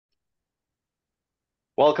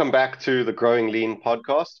Welcome back to the Growing Lean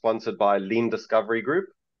podcast, sponsored by Lean Discovery Group.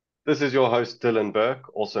 This is your host, Dylan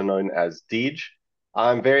Burke, also known as Deej.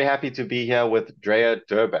 I'm very happy to be here with Drea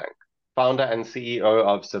Burbank, founder and CEO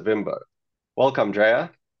of Savimbo. Welcome,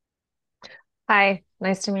 Drea. Hi,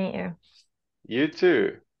 nice to meet you. You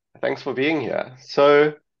too. Thanks for being here.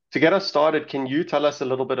 So, to get us started, can you tell us a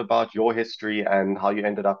little bit about your history and how you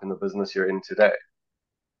ended up in the business you're in today?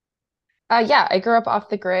 Yeah, I grew up off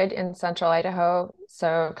the grid in central Idaho,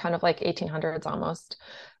 so kind of like 1800s almost.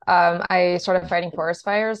 I started fighting forest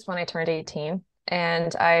fires when I turned 18,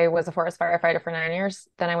 and I was a forest firefighter for 9 years.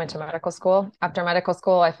 Then I went to medical school. After medical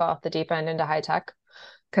school, I fell off the deep end into high tech.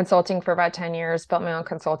 Consulting for about 10 years, built my own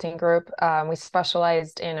consulting group. We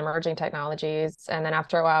specialized in emerging technologies. And then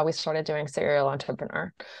after a while, we started doing serial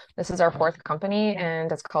entrepreneur. This is our fourth company, and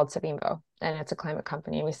it's called Savimbo, and it's a climate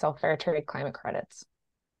company. We sell fair trade climate credits.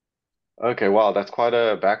 Okay, wow, that's quite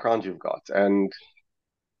a background you've got. And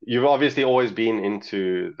you've obviously always been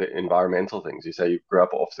into the environmental things. You say you grew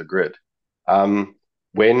up off the grid. Um,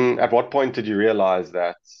 at what point did you realize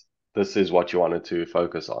that this is what you wanted to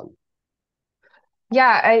focus on?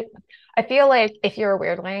 Yeah, I feel like if you're a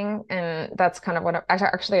weirdling, and that's kind of what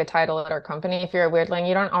actually a title at our company, if you're a weirdling,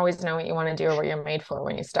 you don't always know what you want to do or what you're made for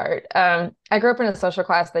when you start. I grew up in a social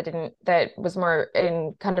class that was more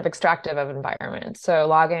in kind of extractive of environment. So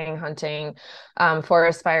logging, hunting,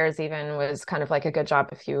 forest fires even was kind of like a good job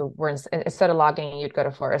if you were instead of logging, you'd go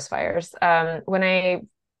to forest fires. When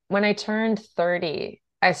I turned 30,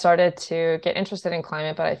 I started to get interested in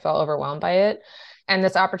climate, but I felt overwhelmed by it. And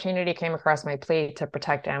this opportunity came across my plate to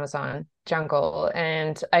protect Amazon jungle.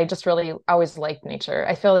 And I just really always liked nature.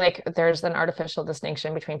 I feel like there's an artificial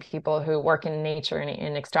distinction between people who work in nature and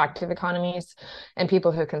in extractive economies and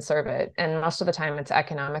people who conserve it. And most of the time it's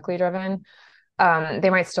economically driven. They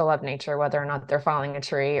might still love nature, whether or not they're falling a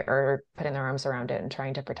tree or putting their arms around it and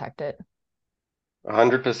trying to protect it.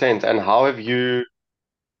 100%. And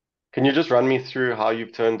can you just run me through how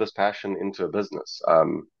you've turned this passion into a business?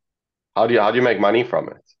 How do you make money from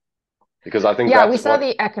it? Because I think Yeah, that's what,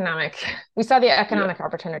 we saw the yeah. economic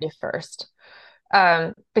opportunity first.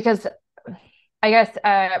 Because I guess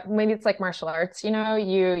maybe it's like martial arts,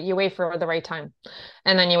 you wait for the right time,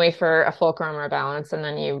 and then you wait for a fulcrum or a balance, and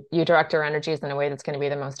then you direct your energies in a way that's going to be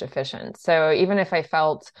the most efficient. So even if I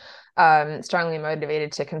felt strongly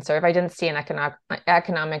motivated to conserve, I didn't see an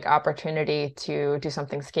economic opportunity to do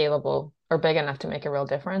something scalable or big enough to make a real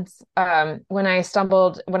difference. When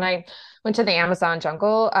I went to the Amazon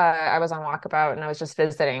jungle, I was on walkabout and I was just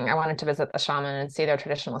visiting. I wanted to visit the shaman and see their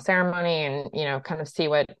traditional ceremony and, kind of see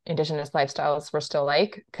what indigenous lifestyles were still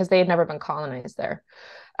like because they had never been colonized there.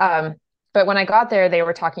 Um, but when I got there, they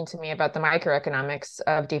were talking to me about the microeconomics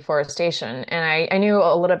of deforestation. And I knew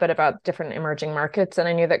a little bit about different emerging markets, and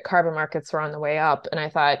I knew that carbon markets were on the way up. And I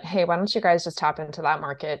thought, hey, why don't you guys just tap into that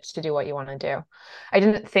market to do what you want to do? I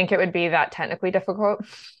didn't think it would be that technically difficult,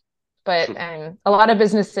 but a lot of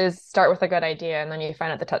businesses start with a good idea and then you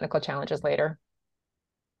find out the technical challenges later.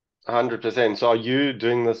 100%. So are you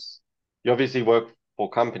doing this? You obviously work for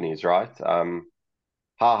companies, right? Can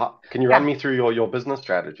you run Yeah. me through your business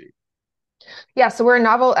strategy? Yeah, so we're a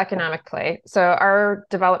novel economic play. So our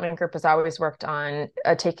development group has always worked on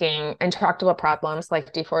taking intractable problems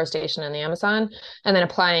like deforestation in the Amazon and then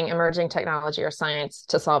applying emerging technology or science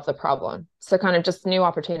to solve the problem. So kind of just new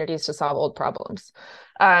opportunities to solve old problems.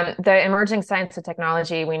 The emerging science and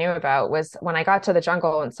technology we knew about was when I got to the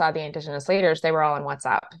jungle and saw the indigenous leaders, they were all on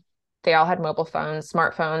WhatsApp. They all had mobile phones,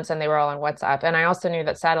 smartphones, and they were all on WhatsApp. And I also knew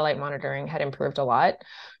that satellite monitoring had improved a lot.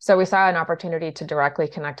 So we saw an opportunity to directly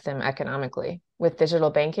connect them economically with digital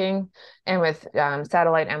banking and with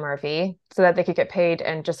satellite MRV so that they could get paid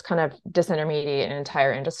and just kind of disintermediate an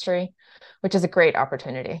entire industry, which is a great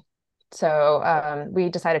opportunity. So we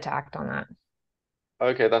decided to act on that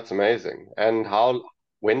Okay, that's amazing. And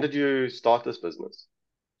when did you start this business?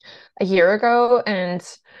 a year ago. And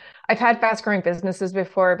I've had fast growing businesses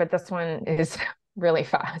before, but this one is really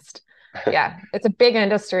fast. Yeah, it's a big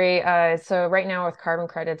industry. So right now with carbon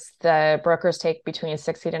credits, the brokers take between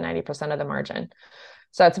 60 to 90% of the margin.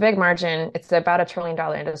 So it's a big margin. It's about $1 trillion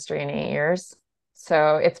industry in 8 years.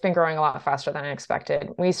 So it's been growing a lot faster than I expected.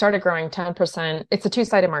 We started growing 10%. It's a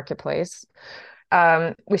two-sided marketplace.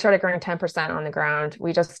 We started growing 10% on the ground.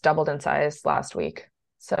 We just doubled in size last week.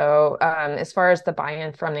 So as far as the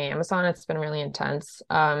buy-in from the Amazon, it's been really intense.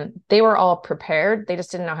 They were all prepared. They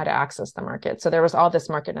just didn't know how to access the market. So there was all this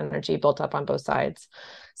market energy built up on both sides.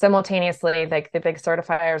 Simultaneously, like the big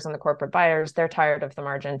certifiers and the corporate buyers, they're tired of the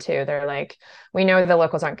margin too. They're like, we know the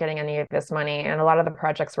locals aren't getting any of this money. And a lot of the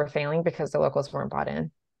projects were failing because the locals weren't bought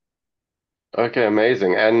in. Okay,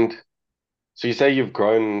 amazing. And So you say you've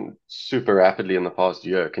grown super rapidly in the past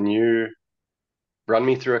year. Can you run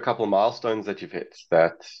me through a couple of milestones that you've hit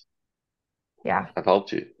that Yeah. have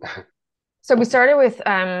helped you? So we started with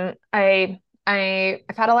I've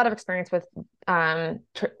had a lot of experience with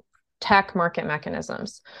tech market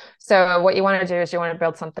mechanisms. So what you want to do is you want to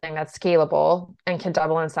build something that's scalable and can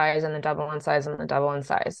double in size and then double in size and then double in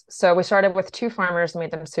size. So we started with 2 farmers and made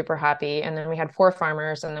them super happy, and then we had 4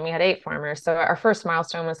 farmers, and then we had 8 farmers. So our first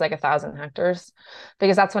milestone was like 1,000 hectares,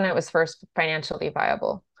 because that's when it was first financially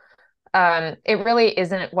viable. It really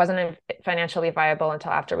wasn't financially viable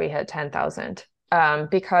until after we hit 10,000,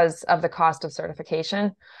 because of the cost of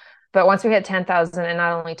certification. But once we hit 10,000, and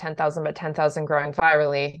not only 10,000, but 10,000 growing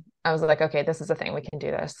virally, I was like, okay, this is a thing. We can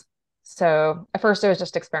do this. So at first it was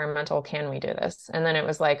just experimental. Can we do this? And then it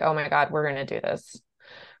was like, oh my God, we're going to do this,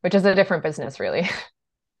 which is a different business, really.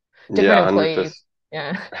 Yeah, Different 100%. employees.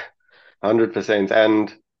 Yeah. 100%.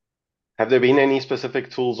 And have there been any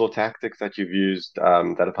specific tools or tactics that you've used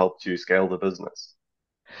that have helped you scale the business?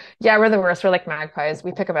 Yeah, we're the worst. We're like magpies.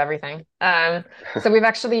 We pick up everything. So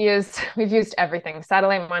we've used everything: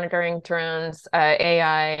 satellite monitoring, drones,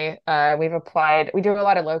 AI. We do a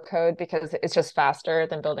lot of low code because it's just faster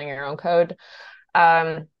than building your own code.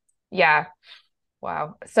 Um, yeah,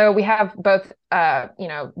 wow. So we have both,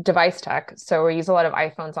 device tech. So we use a lot of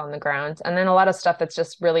iPhones on the ground, and then a lot of stuff that's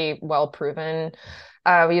just really well proven.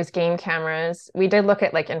 We use game cameras. We did look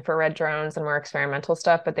at like infrared drones and more experimental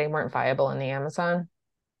stuff, but they weren't viable in the Amazon.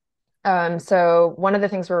 So one of the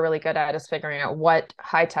things we're really good at is figuring out what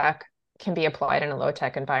high tech can be applied in a low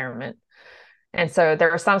tech environment. And so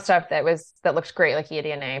there was some stuff that looked great, like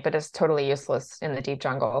eDNA, but is totally useless in the deep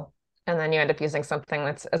jungle. And then you end up using something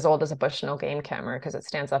that's as old as a Bushnell game camera because it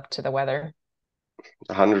stands up to the weather.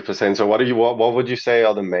 100%. So what would you say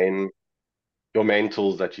are your main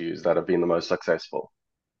tools that you use that have been the most successful?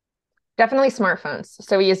 Definitely smartphones.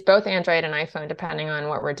 So we use both Android and iPhone depending on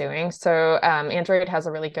what we're doing. So Android has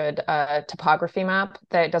a really good topography map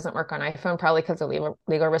that doesn't work on iPhone, probably because of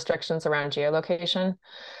legal restrictions around geolocation.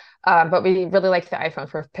 But we really like the iPhone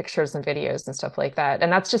for pictures and videos and stuff like that.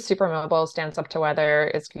 And that's just super mobile, stands up to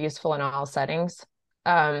weather, is useful in all settings.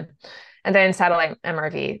 Um, and then satellite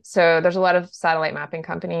MRV. So there's a lot of satellite mapping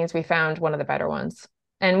companies. We found one of the better ones.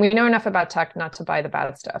 And we know enough about tech not to buy the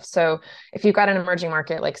bad stuff. So if you've got an emerging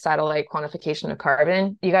market like satellite quantification of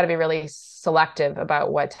carbon, you got to be really selective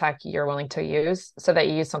about what tech you're willing to use so that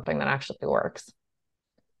you use something that actually works.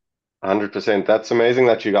 100%. That's amazing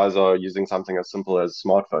that you guys are using something as simple as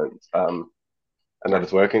smartphones, and that Yeah.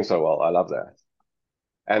 it's working so well. I love that.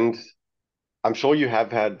 And I'm sure you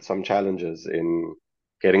have had some challenges in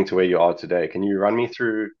getting to where you are today. Can you run me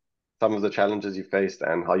through some of the challenges you faced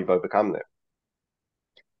and how you've overcome them?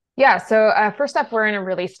 Yeah. So first up, we're in a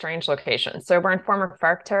really strange location. So we're in former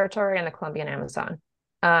FARC territory in the Colombian Amazon.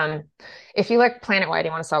 Um, if you look planet-wide,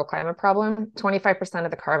 you want to solve a climate problem, 25%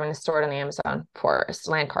 of the carbon is stored in the Amazon forest,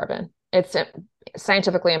 land carbon. It's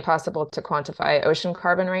scientifically impossible to quantify ocean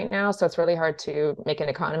carbon right now, so it's really hard to make an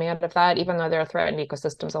economy out of that, even though there are threatened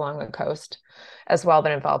ecosystems along the coast as well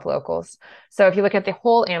that involve locals. So if you look at the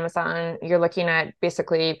whole Amazon, you're looking at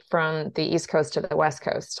basically from the East Coast to the West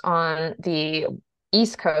Coast. On the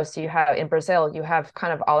East Coast, in Brazil, you have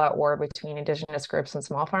kind of all out war between indigenous groups and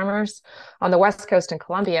small farmers. On the West Coast in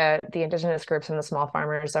Colombia, the indigenous groups and the small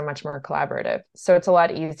farmers are much more collaborative. So it's a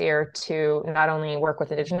lot easier to not only work with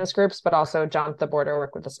indigenous groups, but also jump the border,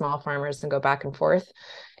 work with the small farmers and go back and forth.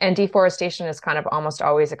 And deforestation is kind of almost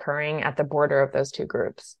always occurring at the border of those two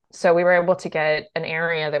groups. So we were able to get an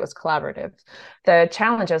area that was collaborative. The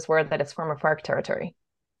challenges were that it's former FARC territory.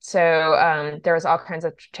 So there was all kinds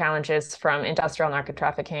of challenges from industrial narco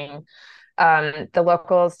trafficking. The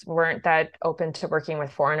locals weren't that open to working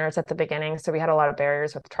with foreigners at the beginning, so we had a lot of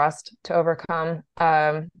barriers with trust to overcome.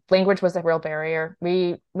 Language was a real barrier.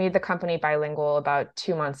 We made the company bilingual about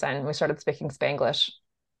 2 months in. We started speaking Spanglish.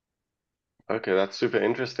 Okay, that's super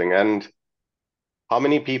interesting. And how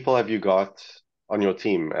many people have you got on your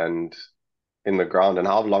team and in the ground, and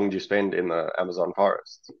how long do you spend in the Amazon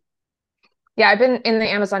forest? Yeah, I've been in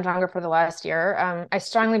the Amazon jungle for the last year. I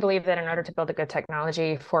strongly believe that in order to build a good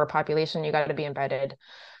technology for a population, you got to be embedded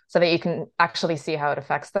so that you can actually see how it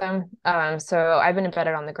affects them. So I've been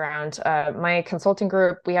embedded on the ground. My consulting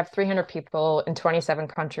group, we have 300 people in 27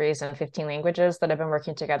 countries and 15 languages that have been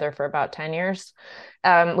working together for about 10 years.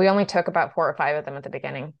 We only took about 4 or 5 of them at the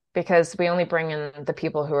beginning because we only bring in the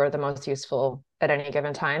people who are the most useful at any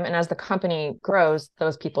given time. And as the company grows,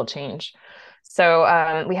 those people change.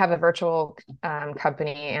 So we have a virtual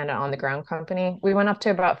company and an on-the-ground company. We went up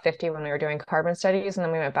to about 50 when we were doing carbon studies, and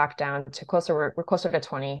then we went back down to we're closer to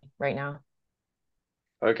 20 right now.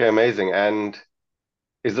 Okay, amazing. And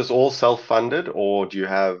is this all self-funded or do you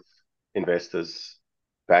have investors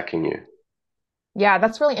backing you? Yeah,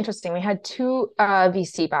 that's really interesting. We had two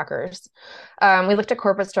VC backers. We looked at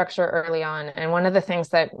corporate structure early on, and one of the things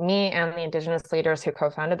that me and the indigenous leaders who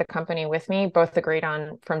co-founded the company with me both agreed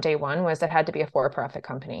on from day one was it had to be a for-profit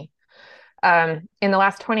company. In the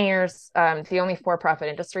last 20 years, the only for-profit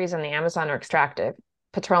industries in the Amazon are extractive,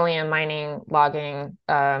 petroleum, mining, logging,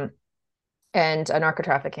 and narco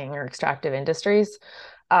trafficking or extractive industries.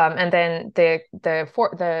 And then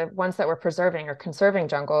the ones that were preserving or conserving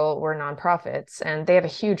jungle were nonprofits, and they have a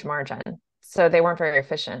huge margin. So they weren't very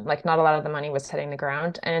efficient. Like not a lot of the money was hitting the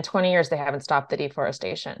ground. And in 20 years, they haven't stopped the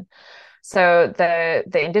deforestation. So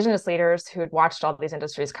the indigenous leaders who had watched all these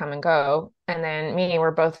industries come and go, and then me,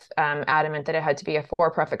 were both adamant that it had to be a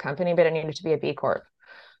for-profit company, but it needed to be a B Corp,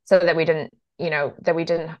 so that we didn't,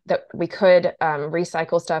 that we could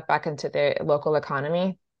recycle stuff back into the local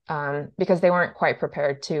economy, because they weren't quite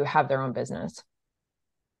prepared to have their own business.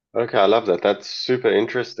 Okay, I love that. That's super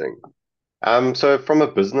interesting. So from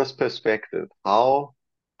a business perspective, how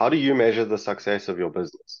do you measure the success of your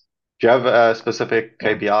business? Do you have specific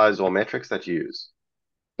Yeah. KPIs or metrics that you use?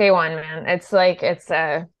 Day one, man. It's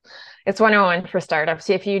 101 for startups.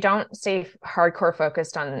 If you don't stay hardcore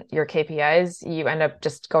focused on your KPIs, you end up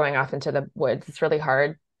just going off into the woods. It's really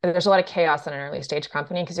hard. There's a lot of chaos in an early stage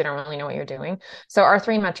company because you don't really know what you're doing. So our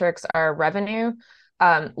three metrics are revenue,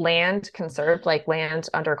 land conserved, like land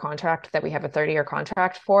under contract that we have a 30-year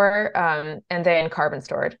contract for, and then carbon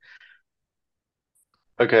stored.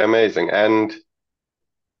 Okay, amazing. And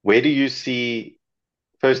where do you see,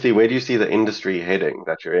 firstly, where do you see the industry heading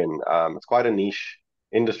that you're in? It's quite a niche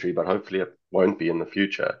industry, but hopefully it won't be in the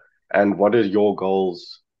future. And what are your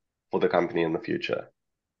goals for the company in the future?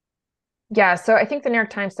 Yeah, so I think the New York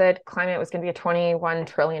Times said climate was going to be a $21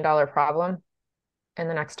 trillion problem in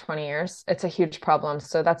the next 20 years. It's a huge problem.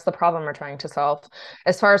 So that's the problem we're trying to solve.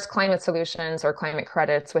 As far as climate solutions or climate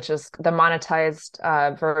credits, which is the monetized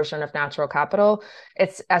version of natural capital,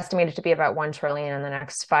 it's estimated to be about 1 trillion in the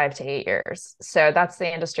next 5 to 8 years. So that's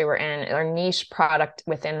the industry we're in. Our niche product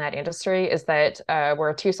within that industry is that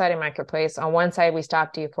we're a two-sided marketplace. On one side, we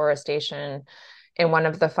stop deforestation in one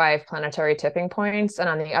of the five planetary tipping points. And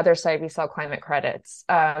on the other side, we sell climate credits.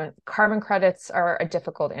 Carbon credits are a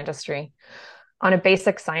difficult industry. On a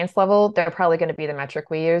basic science level, they're probably going to be the metric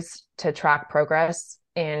we use to track progress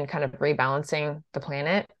in kind of rebalancing the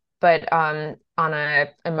planet. But on a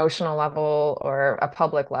emotional level or a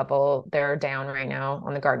public level, they're down right now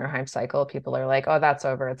on the Gardner Hype cycle. People are like, "Oh, that's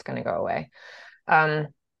over. It's going to go away." Um,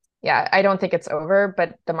 yeah, I don't think it's over,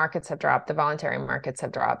 but the markets have dropped. The voluntary markets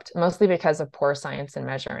have dropped, mostly because of poor science in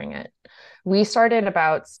measuring it. We started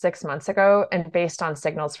about 6 months ago and based on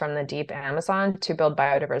signals from the deep Amazon to build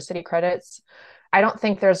biodiversity credits. I don't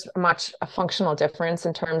think there's much a functional difference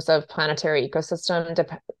in terms of planetary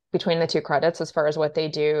ecosystem between the two credits as far as what they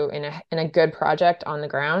do in a good project on the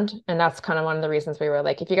ground. And that's kind of one of the reasons we were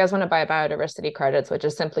like, if you guys want to buy biodiversity credits, which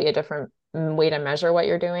is simply a different way to measure what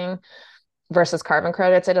you're doing versus carbon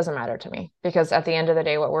credits, it doesn't matter to me because at the end of the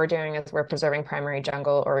day, what we're doing is we're preserving primary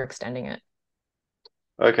jungle or extending it.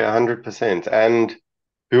 Okay, 100%. And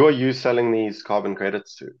who are you selling these carbon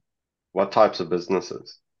credits to? What types of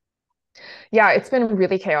businesses? Yeah, it's been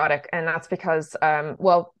really chaotic. And that's because,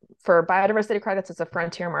 well, for biodiversity credits, it's a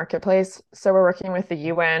frontier marketplace. So we're working with the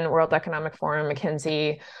UN, World Economic Forum,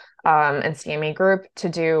 McKinsey, and CME Group to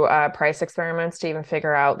do price experiments to even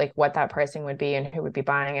figure out like what that pricing would be and who would be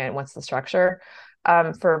buying it and what's the structure.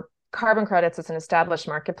 For carbon credits, it's an established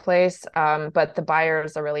marketplace, but the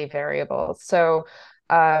buyers are really variable. So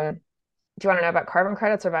do you want to know about carbon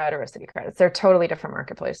credits or biodiversity credits? They're totally different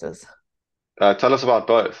marketplaces. Tell us about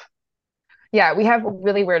both. Yeah, we have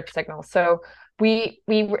really weird signals. So we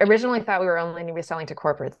originally thought we were only going to be selling to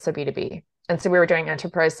corporates, so B2B. And so we were doing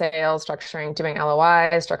enterprise sales, structuring, doing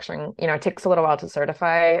LOIs, structuring, it takes a little while to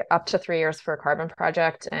certify, up to 3 years for a carbon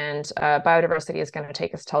project. And biodiversity is going to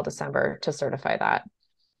take us till December to certify that.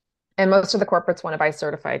 And most of the corporates want to buy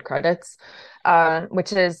certified credits,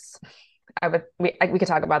 which is we could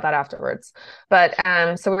talk about that afterwards. But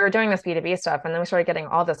so we were doing this B2B stuff, and then we started getting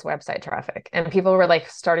all this website traffic, and people were like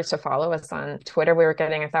started to follow us on Twitter. We were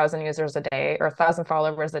getting 1,000 users a day or 1,000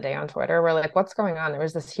 followers a day on Twitter. We're like, what's going on? There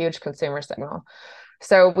was this huge consumer signal.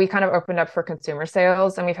 So we kind of opened up for consumer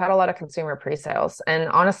sales, and we've had a lot of consumer pre-sales. And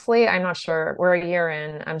honestly, I'm not sure. We're a year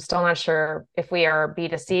in. I'm still not sure if we are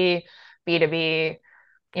B2C, B2B,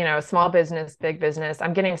 small business, big business.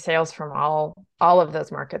 I'm getting sales from all of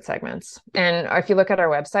those market segments. And if you look at our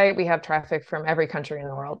website, we have traffic from every country in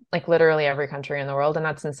the world, like literally every country in the world. And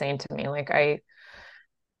that's insane to me. Like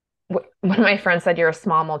one of my friends said, you're a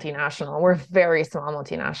small multinational. We're very small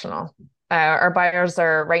multinational. Our buyers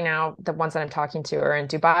are right now, the ones that I'm talking to are in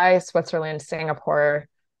Dubai, Switzerland, Singapore,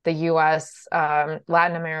 the US,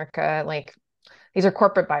 Latin America. Like these are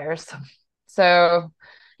corporate buyers. So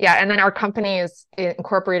yeah, and then our company is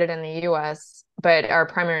incorporated in the US, but our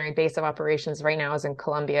primary base of operations right now is in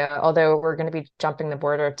Colombia, although we're going to be jumping the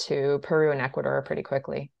border to Peru and Ecuador pretty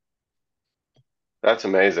quickly. That's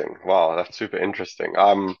amazing. Wow, that's super interesting.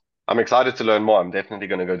 I'm excited to learn more. I'm definitely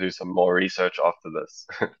going to go do some more research after this.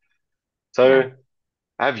 Yeah. So,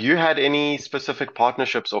 have you had any specific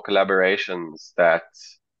partnerships or collaborations that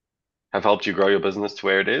have helped you grow your business to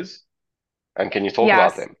where it is? And can you talk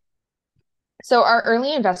about Yes. them? So our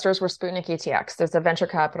early investors were Sputnik ETX. There's a venture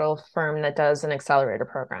capital firm that does an accelerator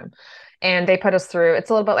program. And they put us through,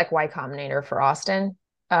 it's a little bit like Y Combinator for Austin.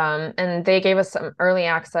 And they gave us some early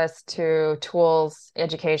access to tools,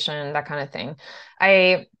 education, that kind of thing.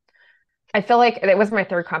 I I feel like it was my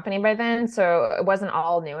third company by then, so it wasn't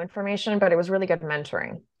all new information, but it was really good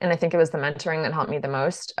mentoring. And I think it was the mentoring that helped me the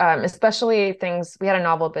most, especially things, we had a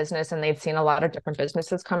novel business and they'd seen a lot of different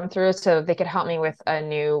businesses come through, so they could help me with a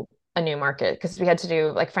new market because we had to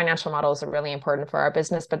do like financial models are really important for our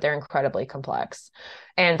business, but they're incredibly complex.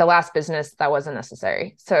 And the last business that wasn't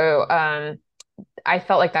necessary. So I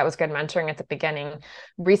felt like that was good mentoring at the beginning.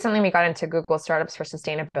 Recently, we got into Google Startups for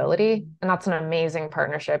Sustainability, and that's an amazing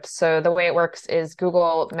partnership. So the way it works is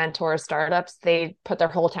Google mentors startups. They put their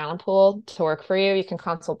whole talent pool to work for you. You can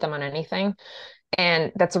consult them on anything,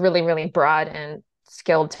 and that's a really, really broad and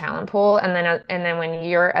skilled talent pool. And then when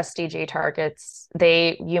your SDG targets,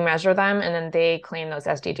 you measure them, and then they claim those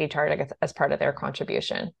SDG targets as part of their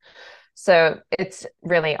contribution. So it's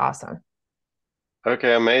really awesome.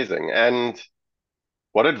 Okay, amazing. And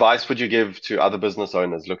what advice would you give to other business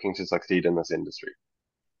owners looking to succeed in this industry?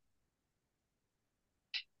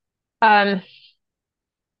 Um,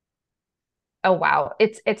 Oh wow,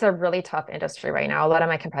 it's a really tough industry right now. A lot of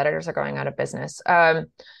my competitors are going out of business.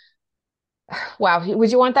 Wow,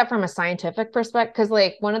 would you want that from a scientific perspective? Because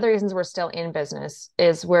like one of the reasons we're still in business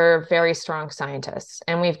is we're very strong scientists,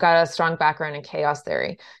 and we've got a strong background in chaos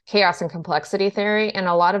theory, chaos and complexity theory, and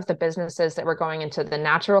a lot of the businesses that were going into the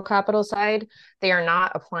natural capital side, they are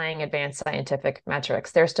not applying advanced scientific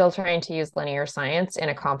metrics. They're still trying to use linear science in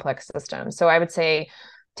a complex system. So I would say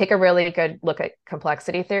take a really good look at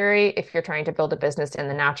complexity theory if you're trying to build a business in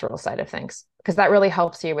the natural side of things, because that really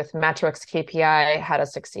helps you with metrics, KPI, how to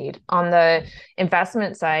succeed. On the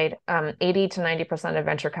investment side, 80 to 90% of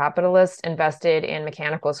venture capitalists invested in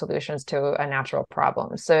mechanical solutions to a natural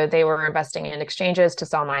problem. So they were investing in exchanges to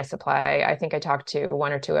sell my supply. I think I talked to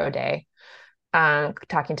one or two a day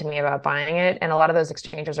talking to me about buying it. And a lot of those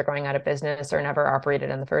exchanges are going out of business or never operated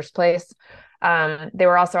in the first place. They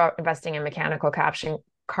were also investing in mechanical caption,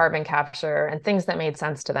 carbon capture and things that made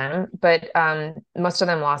sense to them. But most of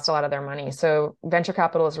them lost a lot of their money. So venture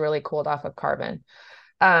capital is really cooled off of carbon.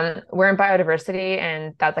 We're in biodiversity,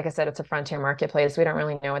 and that, like I said, it's a frontier marketplace. We don't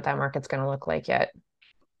really know what that market's going to look like yet.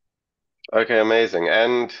 Okay, amazing.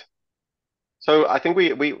 And so I think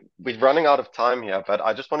we're running out of time here, but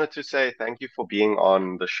I just wanted to say thank you for being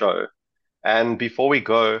on the show. And before we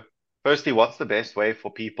go, firstly, what's the best way for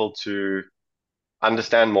people to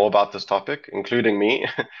understand more about this topic, including me?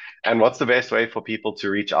 And what's the best way for people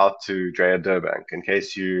to reach out to Drea Burbank in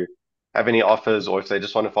case you have any offers or if they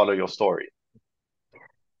just want to follow your story?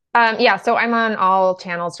 Yeah, so I'm on all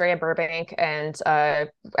channels, Drea Burbank, and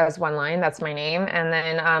as one line, that's my name. And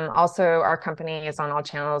then also our company is on all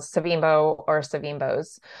channels, Savimbo or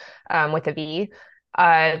Savimbos with a V.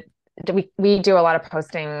 Uh, we do a lot of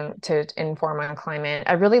posting to inform on climate.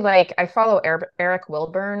 I follow Eric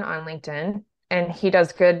Wilburn on LinkedIn, and he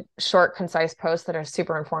does good, short, concise posts that are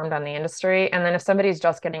super informed on the industry. And then if somebody's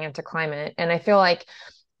just getting into climate, and I feel like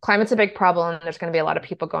climate's a big problem. There's going to be a lot of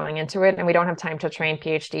people going into it, and we don't have time to train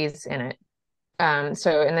PhDs in it.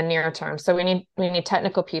 So in the near term, so we need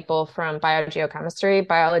technical people from biogeochemistry,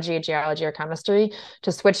 biology, geology, or chemistry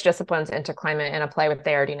to switch disciplines into climate and apply what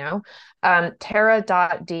they already know.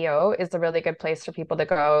 Terra.do is a really good place for people to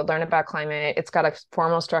go learn about climate. It's got a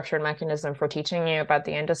formal structured mechanism for teaching you about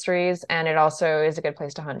the industries, and it also is a good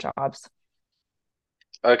place to hunt jobs.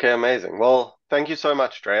 Okay, amazing. Well, thank you so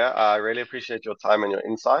much, Drea. I really appreciate your time and your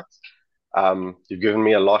insights. You've given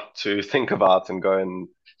me a lot to think about and go and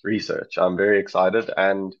research. I'm very excited,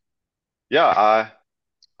 and yeah,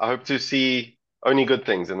 I hope to see only good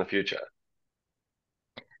things in the future.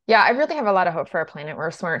 Yeah, I really have a lot of hope for our planet. We're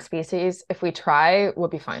a smart species. If we try, we'll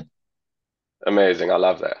be fine. Amazing. I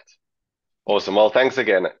love that. Awesome. Well, thanks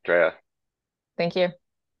again, Drea. Thank you.